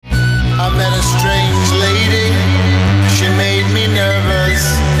met a strange lady. She made me nervous.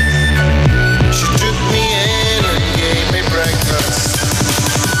 She took me in and gave me breakfast.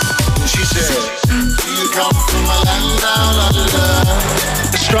 She said, do you come from a land down under?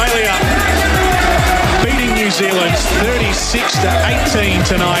 Australia beating New Zealand 36-18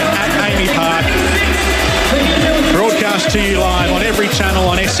 tonight at Amy Park. Broadcast to you live on every channel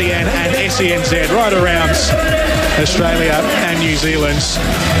on SEN and SENZ right around Australia and New Zealand.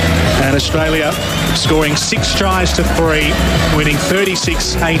 And Australia scoring 6 tries to 3, winning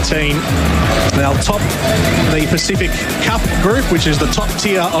 36-18. They'll top the Pacific Cup group, which is the top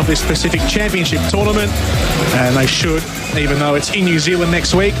tier of this Pacific Championship tournament. And they should, even though it's in New Zealand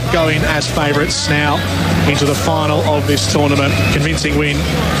next week, go in as favourites now into the final of this tournament. Convincing win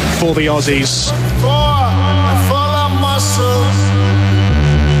for the Aussies.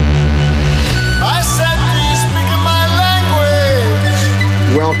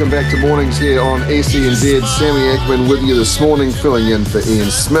 Welcome back to Mornings here on SENZ. Sammy Ackerman with you this morning, filling in for Ian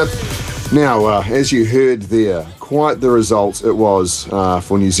Smith. Now, as you heard there, quite the result it was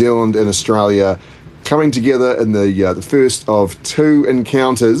for New Zealand and Australia coming together in the first of 2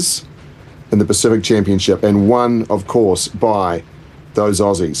 encounters in the Pacific Championship, and won, of course, by those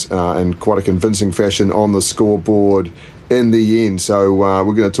Aussies in quite a convincing fashion on the scoreboard in the end. So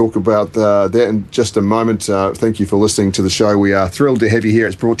we're going to talk about that in just a moment. Thank you for listening to the show. We are thrilled to have you here.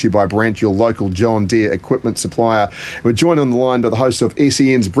 It's brought to you by Brandt, your local John Deere equipment supplier. We're joined on the line by the host of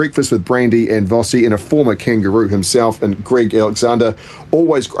SEN's Breakfast with Brandy and Vossi, and a former Kangaroo himself, and Greg Alexander.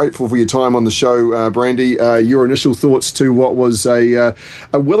 Always grateful for your time on the show, Brandy. Your initial thoughts to what was a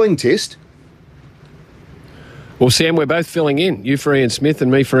willing test? Well, Sam, we're both filling in. You for Ian Smith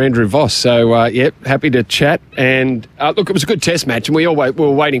and me for Andrew Voss. So, happy to chat. And, look, it was a good test match, and we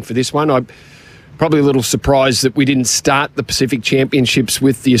were waiting for this one. I'm probably a little surprised that we didn't start the Pacific Championships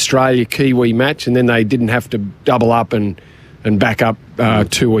with the Australia-Kiwi match, and then they didn't have to double up and back up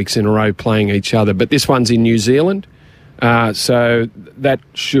 2 weeks in a row playing each other. But this one's in New Zealand, so that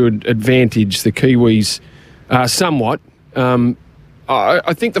should advantage the Kiwis somewhat.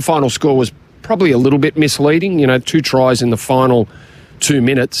 I think the final score was probably a little bit misleading. 2 tries in the final 2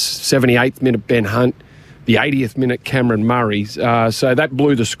 minutes, 78th minute Ben Hunt, the 80th minute Cameron Murray. So that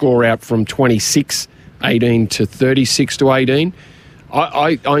blew the score out from 26-18 to 36-18.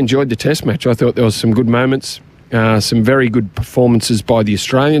 I enjoyed the test match. I thought there was some good moments, some very good performances by the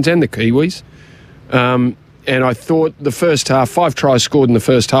Australians and the Kiwis. And I thought the first half, 5 tries scored in the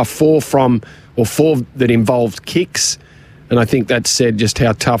first half, 4 that involved kicks. And I think that said just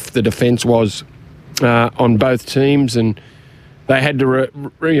how tough the defence was on both teams. And they had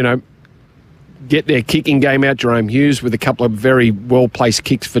to, get their kicking game out. Jerome Hughes with a couple of very well-placed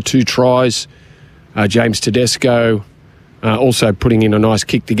kicks for 2 tries. James Tedesco also putting in a nice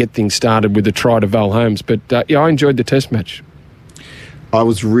kick to get things started with a try to Val Holmes. But, I enjoyed the test match. I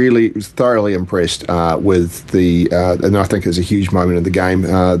was thoroughly impressed with and I think it was a huge moment in the game,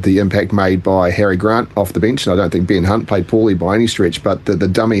 the impact made by Harry Grant off the bench. And I don't think Ben Hunt played poorly by any stretch, but the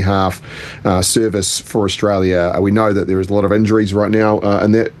dummy half service for Australia, we know that there is a lot of injuries right now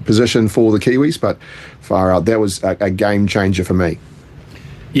in that position for the Kiwis, but far out, that was a game changer for me.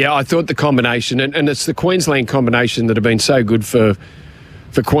 Yeah, I thought the combination, and it's the Queensland combination that have been so good for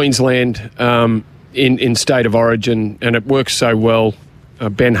Queensland in State of Origin, and it works so well.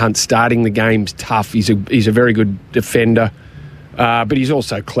 Ben Hunt starting the game's tough. He's a very good defender, but he's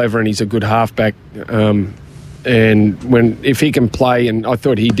also clever and he's a good halfback. And if he can play, and I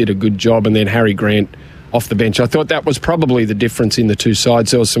thought he did a good job. And then Harry Grant off the bench, I thought that was probably the difference in the two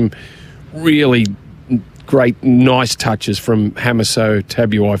sides. There was some really great, nice touches from Hamiso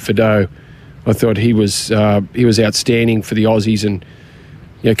Tabuai-Fidow. I thought he was outstanding for the Aussies, and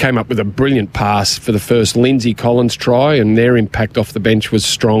came up with a brilliant pass for the first Lindsay Collins try, and their impact off the bench was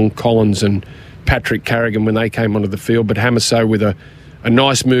strong. Collins and Patrick Carrigan when they came onto the field, but Hamiso with a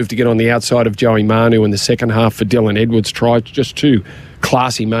nice move to get on the outside of Joey Manu in the second half for Dylan Edwards try. Just 2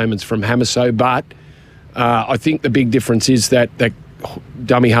 classy moments from Hamiso, but I think the big difference is that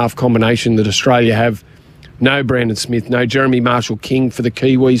dummy half combination that Australia have. No Brandon Smith, no Jeremy Marshall-King for the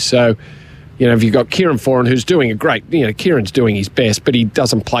Kiwis, so if you've got Kieran Foran, who's doing Kieran's doing his best, but he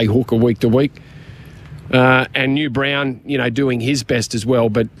doesn't play hooker week to week. And New Brown, doing his best as well,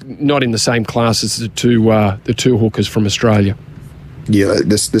 but not in the same class as the two hookers from Australia. Yeah,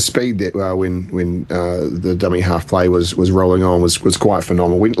 the speed that when the dummy half play was rolling on was quite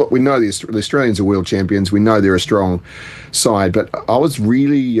phenomenal. We know the Australians are world champions. We know they're a strong side, but I was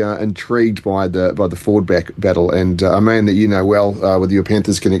really intrigued by the forward back battle, and a man that you know well with your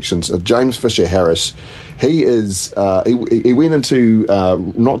Panthers connections, of James Fisher-Harris. He is he went into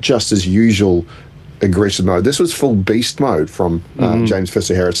not just his usual aggressive mode. This was full beast mode from James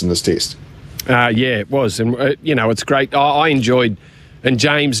Fisher-Harris in this test. Yeah, it was, and it's great. I enjoyed. And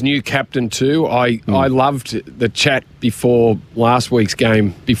James, new captain too. I loved the chat before last week's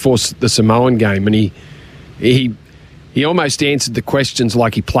game, before the Samoan game, and he almost answered the questions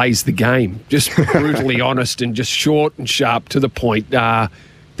like he plays the game, just brutally honest and just short and sharp to the point.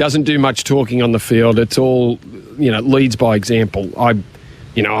 Doesn't do much talking on the field. It's all leads by example. I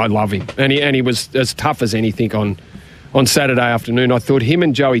love him, and he was as tough as anything on Saturday afternoon. I thought him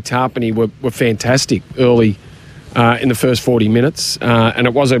and Joey Tarpany were fantastic early. In the first 40 minutes, and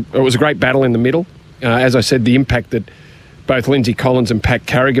it was a great battle in the middle. As I said, the impact that both Lindsay Collins and Pat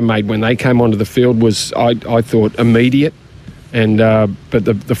Carrigan made when they came onto the field was, I thought, immediate. And but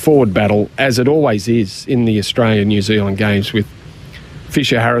the forward battle, as it always is in the Australia-New Zealand games, with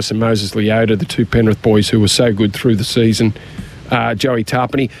Fisher Harris and Moses Leota, the two Penrith boys who were so good through the season, Joey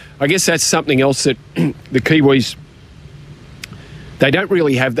Tarpany. I guess that's something else that the Kiwis. They don't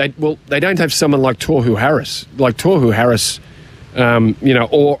really have that. Well, they don't have someone like Tohu Harris,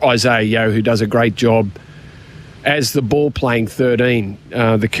 or Isaiah Yeo, who does a great job as the ball playing 13.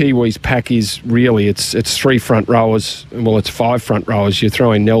 The Kiwis pack is really it's three front rowers. Well, it's five front rowers. You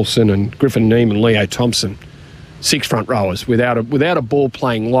throw in Nelson and Griffin Neame and Leo Thompson, six front rowers without a ball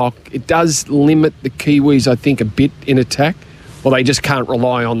playing lock. It does limit the Kiwis, I think, a bit in attack. Well, they just can't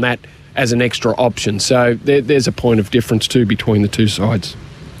rely on that as an extra option. So there's a point of difference too between the two sides.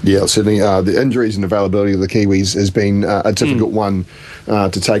 Yeah, certainly the injuries and availability of the Kiwis has been a difficult one to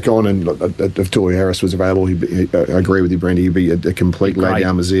take on, and if Tohu Harris was available, I agree with you, Brandy, he'd be a complete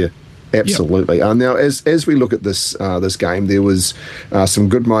lay-down misère. Absolutely. Yep. Now, as we look at this game, there was some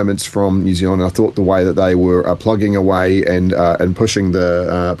good moments from New Zealand. I thought the way that they were plugging away and pushing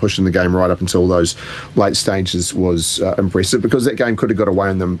the game right up until those late stages was impressive, because that game could have got away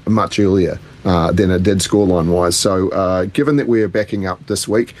on them much earlier than it did scoreline-wise. So, given that we're backing up this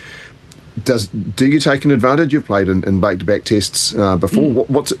week, do you take an advantage? You've played in back-to-back tests before.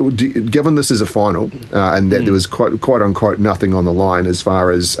 Given this is a final and that there was quote unquote nothing on the line as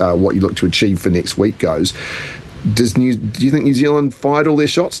far as what you look to achieve for next week goes, do you think New Zealand fired all their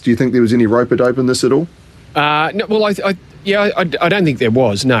shots? Do you think there was any rope-a-dope in this at all? No, well, I don't think there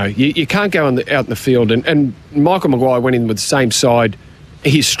was. No, you can't go out in the field, and Michael Maguire went in with the same side.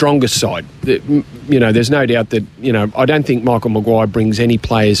 His strongest side. There's no doubt that, I don't think Michael Maguire brings any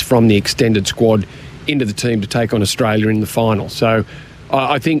players from the extended squad into the team to take on Australia in the final. So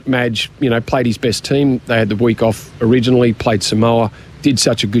I think Madge, played his best team. They had the week off originally, played Samoa, did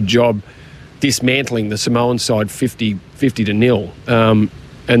such a good job dismantling the Samoan side 50 to 0. And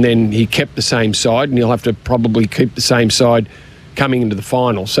then he kept the same side, and he'll have to probably keep the same side coming into the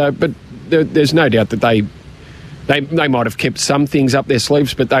final. So, but there's no doubt that they might have kept some things up their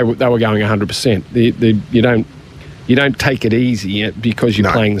sleeves, but they were going 100%. You don't take it easy because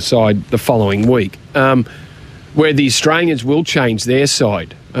you're playing the side the following week. Where the Australians will change their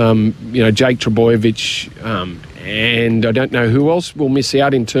side, Jake Trbojevic, and I don't know who else will miss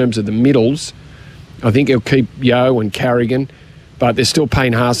out in terms of the middles. I think he'll keep Yeo and Carrigan, but there's still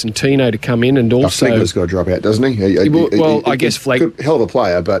Payne Haas and Tino to come in, and also Flegler's got to drop out, doesn't he? I guess Flegler, hell of a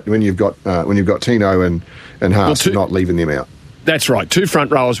player, but when you've got Tino and Haas, not leaving them out. That's right. Two front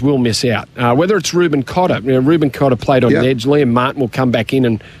rowers will miss out. Whether it's Ruben Cotter. Ruben Cotter played on the edge. Liam Martin will come back in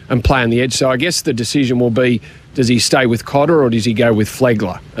and play on the edge. So I guess the decision will be, does he stay with Cotter or does he go with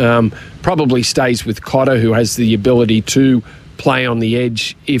Flegler? Probably stays with Cotter, who has the ability to play on the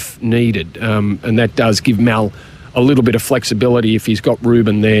edge if needed. And that does give Mal a little bit of flexibility if he's got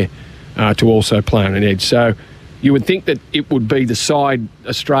Ruben there to also play on an edge. So you would think that it would be the side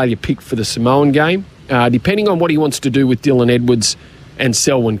Australia picked for the Samoan game. Depending on what he wants to do with Dylan Edwards and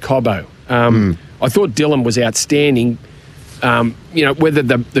Selwyn Cobbo. I thought Dylan was outstanding. Whether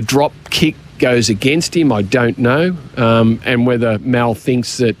the drop kick goes against him, I don't know. And whether Mal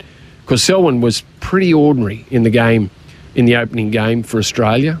thinks that... Because Selwyn was pretty ordinary in the game, in the opening game for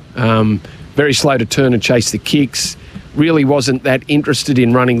Australia. Very slow to turn and chase the kicks. Really wasn't that interested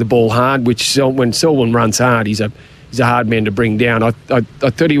in running the ball hard, which when Selwyn runs hard, he's a hard man to bring down. I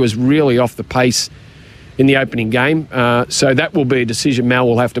thought he was really off the pace in the opening game. So that will be a decision Mal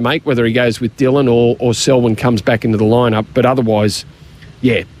will have to make, whether he goes with Dylan or Selwyn comes back into the lineup. But otherwise,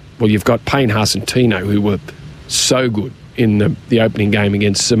 you've got Payne Haas and Tino, who were so good in the opening game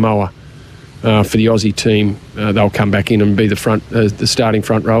against Samoa for the Aussie team. They'll come back in and be the starting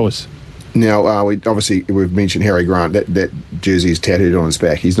front rowers. Now, we've mentioned Harry Grant. That jersey is tattooed on his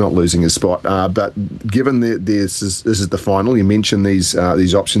back. He's not losing his spot. But given this is the final, you mentioned these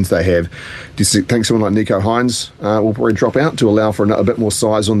options they have. Do you think someone like Nico Hines will probably drop out to allow for a bit more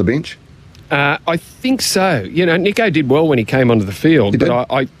size on the bench? I think so. Nico did well when he came onto the field, but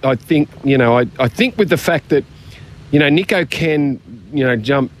I think I think with the fact that Nico can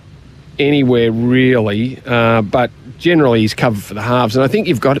jump anywhere really, but generally he's covered for the halves, and I think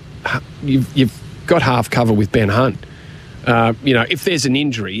you've got half cover with Ben Hunt. If there's an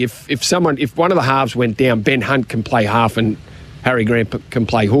injury, if one of the halves went down, Ben Hunt can play half and Harry Grant can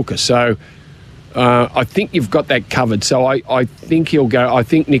play hooker. So I think you've got that covered. So I think he'll go. I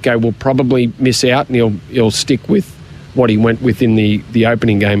think Nico will probably miss out, and he'll stick with what he went with in the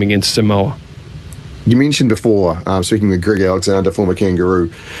opening game against Samoa. You mentioned before, speaking with Greg Alexander, former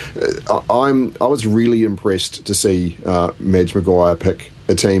Kangaroo, I was really impressed to see Madge Maguire pick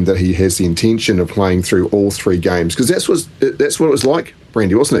a team that he has the intention of playing through all 3 games, because that's what it was like,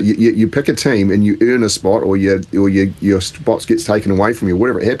 Brandy, wasn't it? You pick a team and you earn a spot, or your spot gets taken away from you,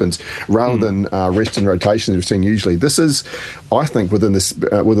 whatever it happens, rather than rest and rotation that we've seen usually. This is, I think, within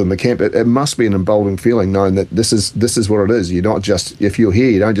the camp, it must be an emboldening feeling knowing that this is what it is. You're not just, if you're here,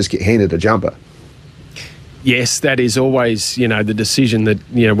 you don't just get handed a jumper. Yes, that is always, the decision that,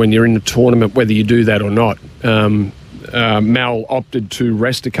 when you're in the tournament, whether you do that or not. Mal opted to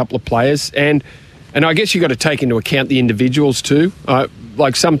rest a couple of players, and I guess you've got to take into account the individuals too.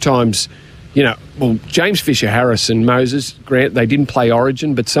 Like sometimes, James Fisher-Harris and Moses Grant, they didn't play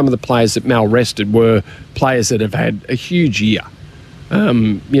Origin, but some of the players that Mal rested were players that have had a huge year.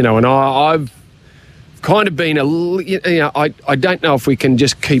 And I've kind of been I don't know if we can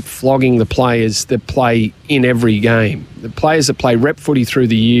just keep flogging the players that play in every game. The players that play rep footy through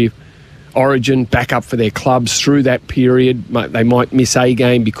the year, Origin, back up for their clubs through that period. They might miss a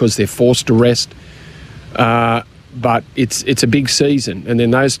game because they're forced to rest. But it's a big season. And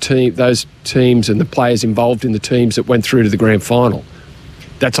then those teams and the players involved in the teams that went through to the grand final,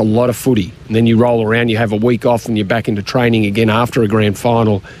 that's a lot of footy. And then you roll around, you have a week off and you're back into training again after a grand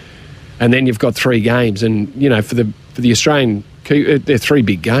final. And then you've got 3 games. And, for the Australian, they're 3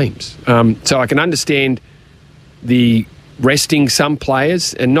 big games. So I can understand the resting some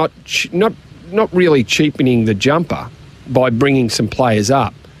players and not really cheapening the jumper by bringing some players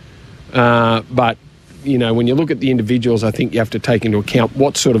up. But, when you look at the individuals, I think you have to take into account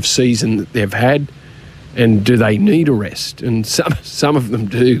what sort of season that they've had and do they need a rest. And some of them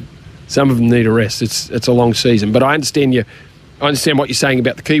do. Some of them need a rest. It's a long season. But I understand what you're saying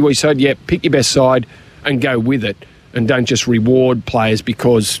about the Kiwis side. Yeah, pick your best side and go with it, and don't just reward players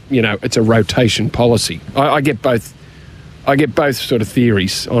because it's a rotation policy. I get both. I get both sort of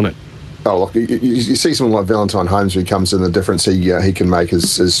theories on it. Oh, look, you see someone like Valentine Holmes, who comes in, the difference he can make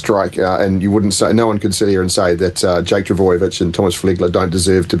his strike, and you wouldn't say, no one could sit here and say that Jake Trbojevic and Thomas Flegler don't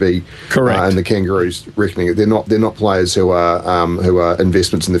deserve to be in the Kangaroos reckoning. They're not players who are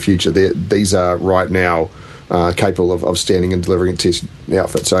investments in the future. These are right now capable of standing and delivering a test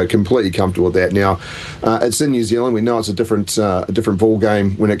outfit. So completely comfortable with that. Now, it's in New Zealand. We know it's a different ball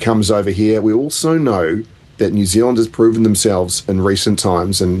game when it comes over here. We also know that New Zealand has proven themselves in recent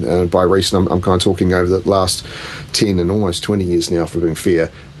times, and by recent I'm kind of talking over the last 10 and almost 20 years now, for being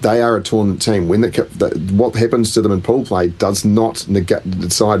fair. They are a tournament team. When what happens to them in pool play does not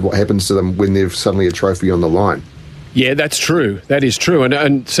decide what happens to them when there's suddenly a trophy on the line. Yeah, that's true. That is true,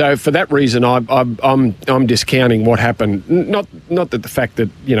 and so for that reason, I'm discounting what happened. Not that the fact that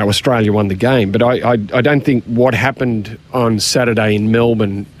Australia won the game, but I don't think what happened on Saturday in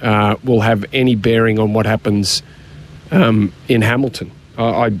Melbourne will have any bearing on what happens in Hamilton.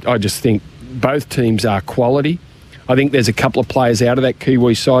 I just think both teams are quality. I think there's a couple of players out of that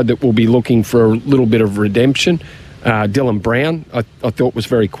Kiwi side that will be looking for a little bit of redemption. Dylan Brown, I thought was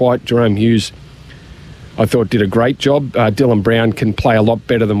very quiet. Jerome Hughes, I thought, did a great job. Dylan Brown can play a lot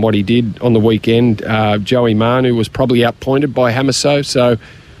better than what he did on the weekend. Joey Manu was probably outpointed by Hamaso. So,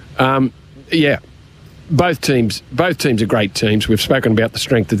 both teams are great teams. We've spoken about the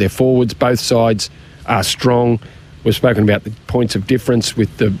strength of their forwards. Both sides are strong. We've spoken about the points of difference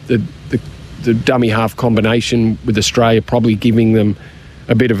with the dummy half combination, with Australia probably giving them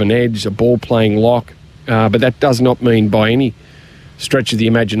a bit of an edge, a ball-playing lock. But that does not mean by any stretch of the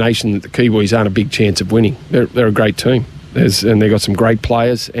imagination that the Kiwis aren't a big chance of winning. They're a great team, and they've got some great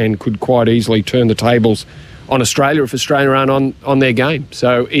players and could quite easily turn the tables on Australia if Australia aren't on their game.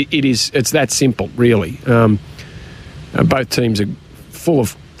 So it's that simple, really. Both teams are full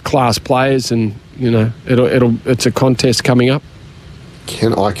of class players, and it's a contest coming up.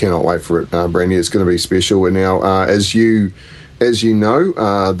 I cannot wait for it, Brandy. It's going to be special. And now, as you know,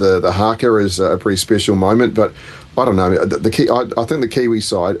 the haka is a pretty special moment. But I don't know. I think the Kiwi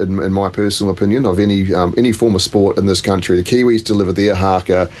side, in my personal opinion, of any form of sport in this country, the Kiwis deliver their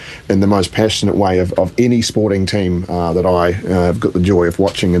haka in the most passionate way of any sporting team that I have got the joy of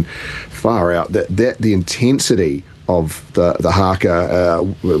watching. And far out that the intensity of the haka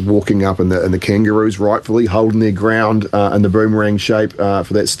walking up in the Kangaroos, rightfully holding their ground in the boomerang shape for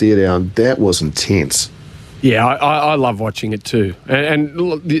that stare down, that was intense. Yeah, I love watching it too, and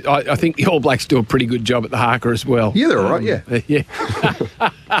I think the All Blacks do a pretty good job at the haka as well. Yeah, they're all right. Yeah.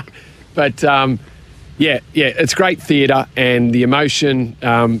 But it's great theatre and the emotion.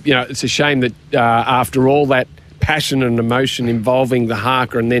 It's a shame that after all that passion and emotion involving the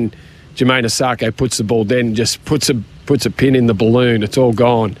haka, and then Jermaine Asako puts the ball down and just puts a pin in the balloon. It's all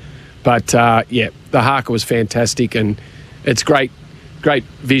gone. But the haka was fantastic, and it's great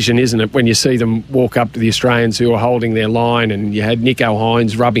vision, isn't it, when you see them walk up to the Australians who are holding their line, and you had Nico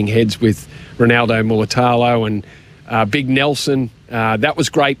Hines rubbing heads with Ronaldo Mulatalo and Big Nelson. That was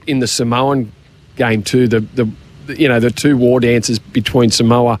great in the Samoan game too. The two war dances between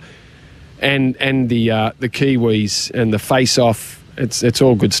Samoa and the Kiwis and the face-off. It's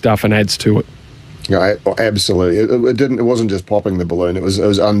all good stuff and adds to it. Yeah, absolutely. It wasn't just popping the balloon. It was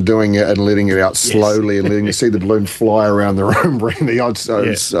undoing it and letting it out slowly and letting you see the balloon fly around the room, Brandy. I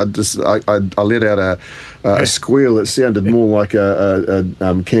let out a squeal that sounded more like a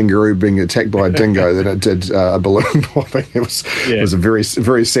kangaroo being attacked by a dingo than it did a balloon popping. It was a very,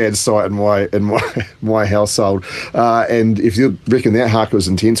 very sad sight in my household. And if you reckon that haka was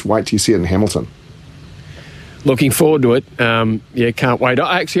intense, wait till you see it in Hamilton. Looking forward to it. Can't wait.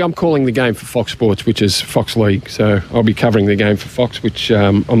 I'm calling the game for Fox Sports, which is Fox League. So I'll be covering the game for Fox, which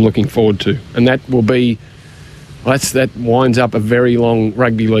I'm looking forward to. And that will be... that winds up a very long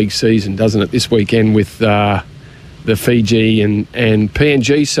rugby league season, doesn't it, this weekend with the Fiji and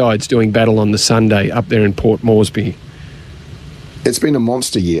PNG sides doing battle on the Sunday up there in Port Moresby. It's been a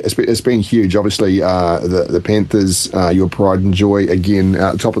monster year. It's been huge. Obviously, the Panthers, your pride and joy, again,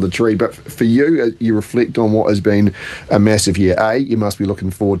 top of the tree. But for you, you reflect on what has been a massive year. A, you must be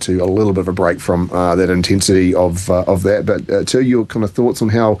looking forward to a little bit of a break from that intensity of that. But two, your kind of thoughts on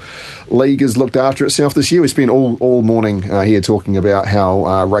how league has looked after itself this year. We spent all morning here talking about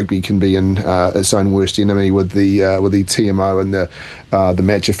how rugby can be in its own worst enemy with the TMO and the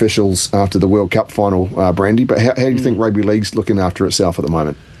match officials after the World Cup final, Brandy. But how do you think rugby league's looking after itself at the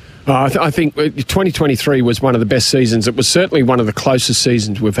moment? I think 2023 was one of the best seasons. It was certainly one of the closest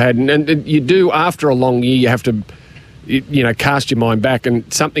seasons we've had. And you do, after a long year, you have to, cast your mind back.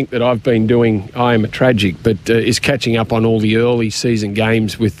 And something that I've been doing, I am a tragic, but is catching up on all the early season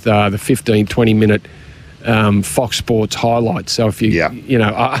games with the 15, 20-minute Fox Sports highlights. So if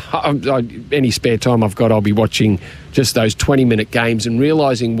any spare time I've got, I'll be watching just those 20-minute games and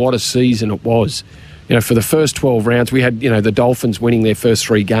realising what a season it was. For the first 12 rounds, we had, the Dolphins winning their first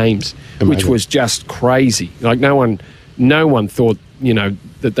 3 games, amazing, which was just crazy. Like no one thought,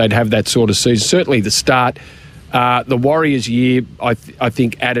 that they'd have that sort of season. Certainly the start. The Warriors year, I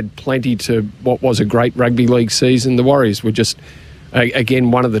think, added plenty to what was a great rugby league season. The Warriors were just,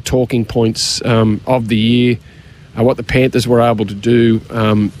 again, one of the talking points of the year. What the Panthers were able to do,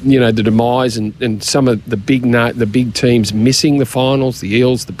 the demise and some of the big teams missing the finals, the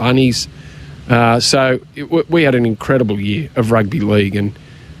Eels, the Bunnies. We had an incredible year of rugby league, and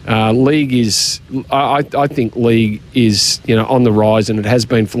league is, I think league is, on the rise, and it has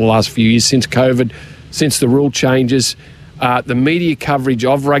been for the last few years since COVID, since the rule changes. The media coverage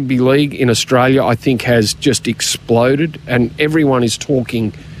of rugby league in Australia, I think, has just exploded, and everyone is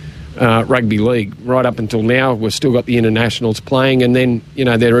talking rugby league. Right up until now, we've still got the internationals playing, and then,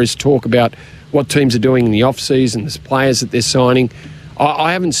 there is talk about what teams are doing in the off-season, there's players that they're signing.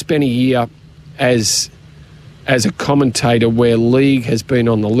 I haven't spent a year as a commentator where league has been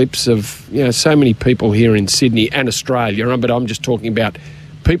on the lips of so many people here in Sydney and Australia, but I'm just talking about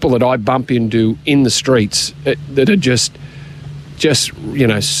people that I bump into in the streets that are just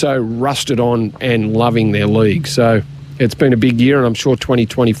so rusted on and loving their league. So it's been a big year, and I'm sure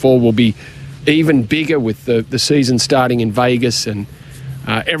 2024 will be even bigger with the season starting in Vegas and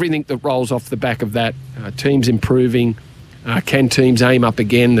everything that rolls off the back of that. Teams improving. Can teams aim up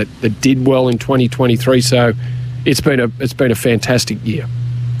again that did well in 2023? So it's been a fantastic year.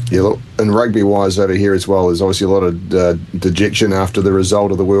 Yeah, look, and rugby-wise over here as well, there's obviously a lot of dejection after the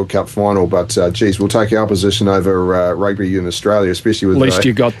result of the World Cup final. But, we'll take our position over rugby in Australia, especially with at least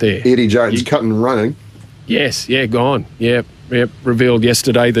you got there. Eddie Jones cutting and running. Yes, gone. Yeah, revealed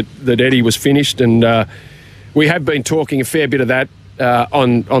yesterday that Eddie was finished, and we have been talking a fair bit of that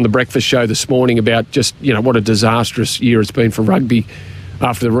on the breakfast show this morning about just, what a disastrous year it's been for rugby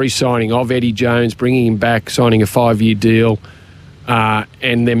after the re-signing of Eddie Jones, bringing him back, signing a 5-year deal,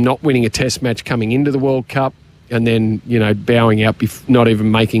 and them not winning a test match coming into the World Cup, and then, bowing out, not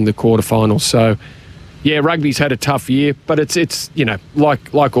even making the quarterfinals. So, yeah, rugby's had a tough year, but it's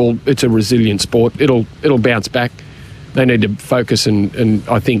like all, it's a resilient sport. It'll bounce back. They need to focus and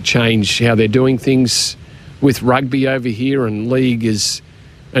I think change how they're doing things with rugby over here, and league is.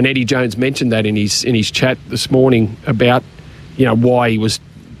 And Eddie Jones mentioned that in his chat this morning about why he was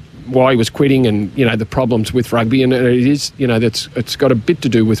quitting, and the problems with rugby, and it is it's got a bit to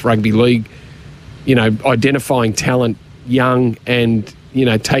do with rugby league, identifying talent young and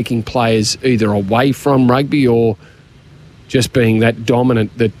taking players either away from rugby or just being that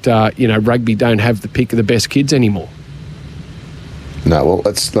dominant that rugby don't have the pick of the best kids anymore. No, well,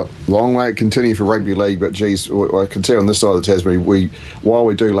 it's a long way to continue for rugby league, but geez, I can tell on this side of the Tasman, while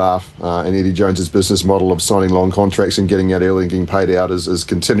we do laugh, and Eddie Jones's business model of signing long contracts and getting out early and getting paid out is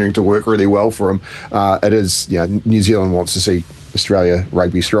continuing to work really well for him. It is, New Zealand wants to see Australia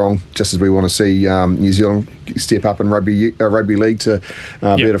rugby strong, just as we want to see New Zealand step up in rugby league to be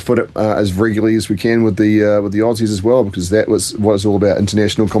able to foot it as regularly as we can with the Aussies as well, because that was what it's all about,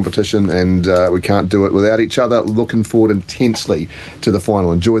 international competition, and we can't do it without each other. Looking forward intensely to the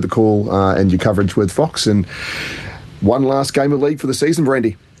final. Enjoy the call and your coverage with Fox, and one last game of league for the season,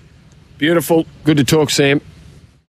 Brandy. Beautiful. Good to talk, Sam.